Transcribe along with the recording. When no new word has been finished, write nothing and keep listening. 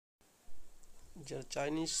যারা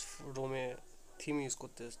চাইনিজ রোমে theme use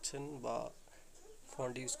করতে যাচ্ছেন বা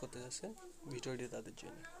ফন্ট ইউজ করতে যাচ্ছেন, ভিডিওটি তাদের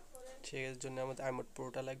জন্য। সেই জন্য আমাদের আইমোড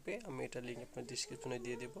প্রোটা লাগবে। আমি এটা লিঙ্ক আপনার ডিসক্রিপশনে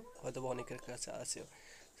দিয়ে দেবো, হয়তো অনেকের কাছে আছে।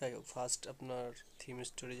 যাই হোক, ফার্স্ট আপনার থিম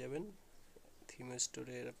স্টোরে যাবেন। থিম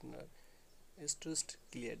স্টোরের আপনার স্টোরেজ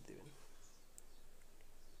ক্লিয়ার দেবেন।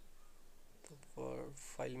 তারপর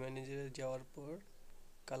ফাইল ম্যানেজারে যাওয়ার পর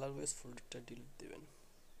কালার ওয়েস ফোল্ডারটা ডিলিট দেবেন।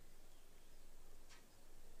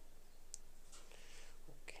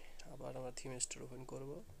 ওকে, আবার আমরা থিম স্টোর ওপেন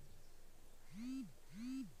করব।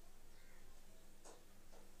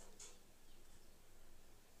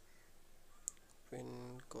 ওপেন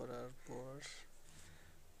করার পর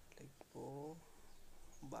লিখব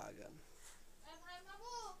বাগান।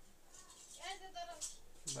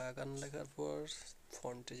 বাগান লেখার পর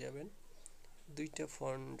ফন্টে যাবেন। দুইটা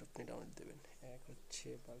ফন্ট আপনি ডাউনলোড দেবেন। এক হচ্ছে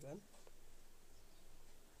বাগান,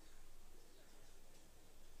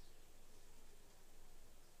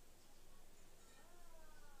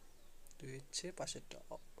 দুই হচ্ছে পাশেরটা।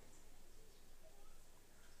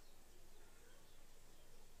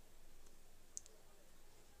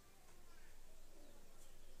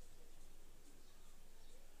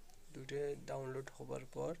 দুইটা ডাউনলোড হবার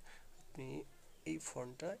পর আপনি এই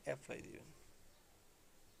ফন্টটা অ্যাপ্লাই দিবেন।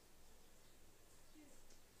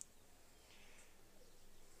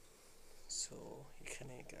 সো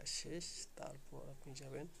এখানে কাজ শেষ। তারপর আপনি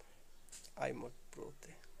যাবেন আইমোড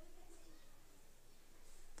প্রোতে।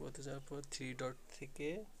 প্রোতে যাওয়ার পর থ্রি ডট থেকে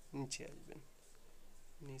নিচে আসবেন।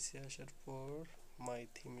 নিচে আসার পর মাই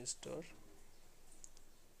থিম স্টোর,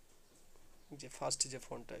 যে ফার্স্ট যে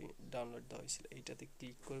ফন্টটা ডাউনলোড দেওয়া হয়েছিল এইটাতে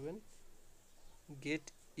ক্লিক করবেন। গেট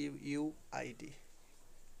ইউআইডি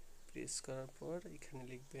প্রেস করার পর এখানে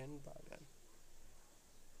লিখবেন বাগান।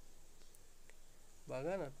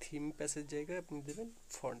 বাগান আর থিম প্যাসের জায়গায় আপনি দেবেন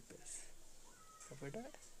ফন্ট প্যাস। তারপর এটা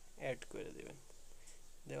অ্যাড করে দেবেন।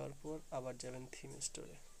 দেওয়ার পর আবার যাবেন থিম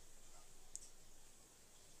স্টোরে,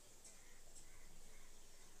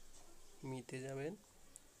 মিতে যাবেন,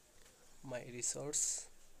 মাই রিসোর্স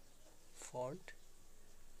ফন্ট,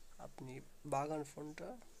 আপনি বাগান ফন্টটা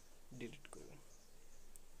ডিলিট করবেন।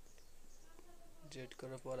 ডিলিট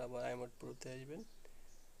করার পর আবার আইমোড প্রোতে আসবেন।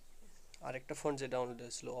 আরেকটা ফন্ট যে ডাউনলোড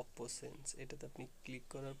হয়েছিল অপো সেন্স, এটাতে আপনি ক্লিক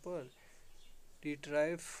করার পর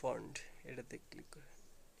রিট্রাইভ ফন্ট এটাতে ক্লিক করেন।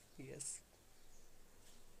 ইয়েস,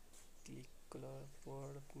 ক্লিক করার পর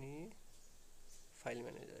আপনি ফাইল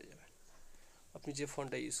ম্যানেজারে যাবেন। আপনি যে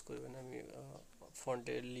ফন্টটা ইউজ করবেন, আমি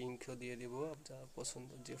ফন্টের লিঙ্কও দিয়ে দেবো, আপনার পছন্দ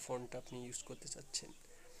যে ফন্টটা আপনি ইউজ করতে চাচ্ছেন।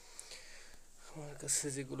 আমার কাছে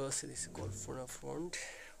যেগুলো আছে দিচ্ছে কল্পনা ফন্ট,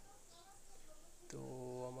 তো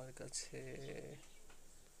আমার কাছে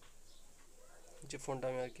যে ফন্টটা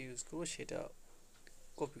আমি আর কি ইউজ করবো সেটা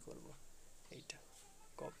কপি করব। এইটা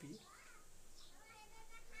কপি,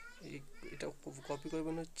 এটা কপি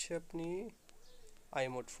করবেন হচ্ছে আপনি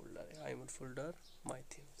আইমোড ফোল্ডারে, আইমোড ফোল্ডার মাই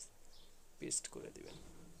থিমস পেস্ট করে দিবেন।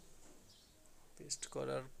 পেস্ট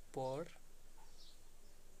করার পর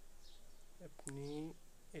আপনি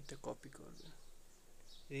এটা কপি করবেন,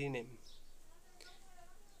 রিনেম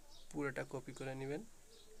পুরোটা কপি করে নেবেন,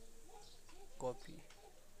 কপি,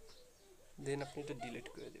 দেন আপনি এটা ডিলিট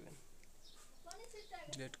করে দেবেন।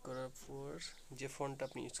 ডিলিট করার পর যে ফন্টটা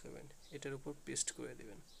আপনি ইউজ করবেন এটার উপর পেস্ট করে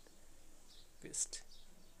দেবেন। পেস্ট,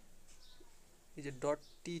 এই যে ডট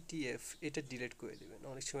টিটিএফ এটা ডিলিট করে দেবেন।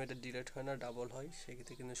 অনেক সময় এটা ডিলিট হয় না, ডাবল হয়,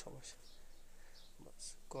 সেক্ষেত্রে কিন্তু সমস্যা। বাস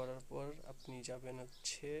করার পর আপনি যাবেন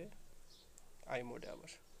হচ্ছে আইমোডে,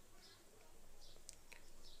 আবার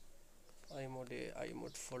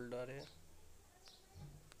আইমোড ফোল্ডারে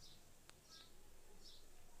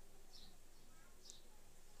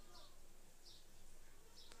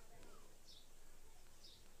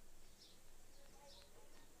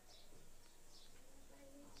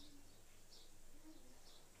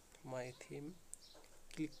মাই থিম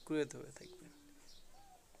ক্লিক করে ধরে থাকবেন।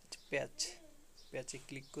 প্যাচ, প্যাচে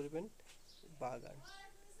ক্লিক করবেন, বাগান,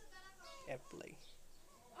 অ্যাপ্লাই।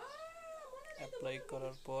 অ্যাপ্লাই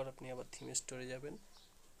করার পর আপনি আবার থিম স্টোরে যাবেন।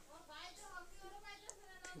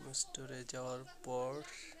 থিম স্টোরে যাওয়ার পর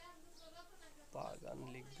বাগান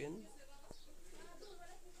লিখবেন,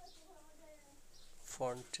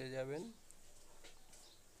 ফন্টে যাবেন,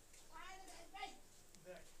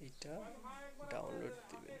 এটা ডাউনলোড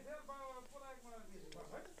দিবেন।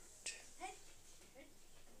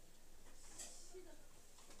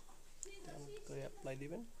 ডাউনলোড করে অ্যাপ্লাই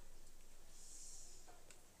দিবেন।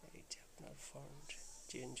 এই যে আপনার ফন্ট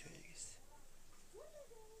চেঞ্জ হয়ে গেছে।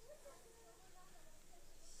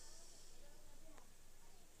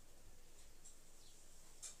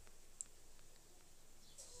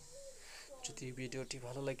 যদি ভিডিওটি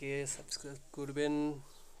ভালো লাগে সাবস্ক্রাইব করবেন,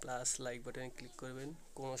 প্লাস লাইক বাটনে ক্লিক করবেন।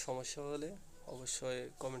 কোনো সমস্যা হলে অবশ্যই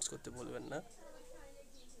কমেন্টস করতে ভুলবেন না।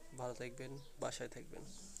 ভালো থাকবেন, বাসায় থাকবেন,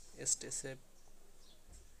 স্টে সেফ।